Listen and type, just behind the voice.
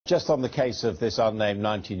Just on the case of this unnamed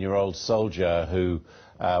 19-year-old soldier who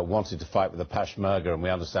wanted to fight with the Peshmerga, and we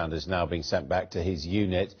understand is now being sent back to his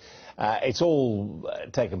unit. It's all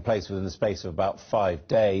taken place within the space of about 5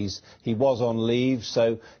 days. He was on leave,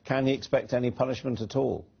 so can he expect any punishment at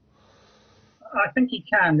all? I think he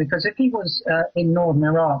can, because if he was in northern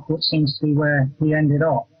Iraq, which seems to be where he ended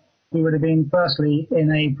up, he would have been firstly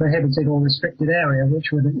in a prohibited or restricted area,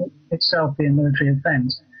 which would itself be a military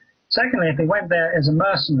offence. Secondly, if he went there as a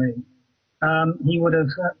mercenary, he would have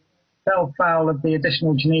fell foul of the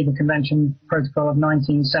additional Geneva Convention Protocol of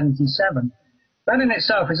 1977. That in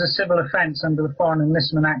itself is a civil offence under the Foreign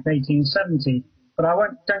Enlistment Act 1870, but I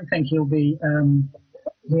don't think he'll be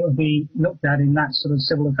looked at in that sort of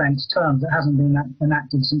civil offence terms. It hasn't been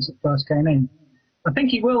enacted since it first came in. I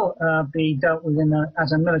think he will be dealt with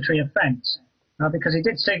as a military offence, because he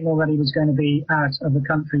did signal that he was going to be out of the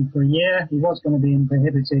country for a year. He was going to be in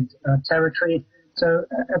prohibited territory. So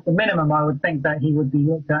at the minimum, I would think that he would be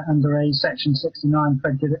looked at under a Section 69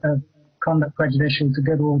 conduct prejudicial to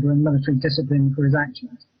good order and military discipline for his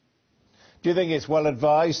actions. Do you think it's well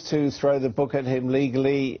advised to throw the book at him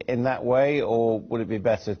legally in that way, or would it be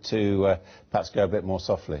better to perhaps go a bit more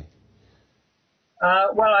softly?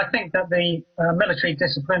 Well, I think that the military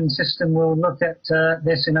discipline system will look at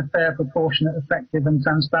this in a fair, proportionate, effective and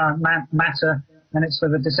transparent matter, and it's for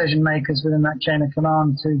the decision makers within that chain of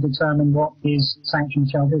command to determine what his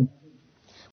sanctions shall be.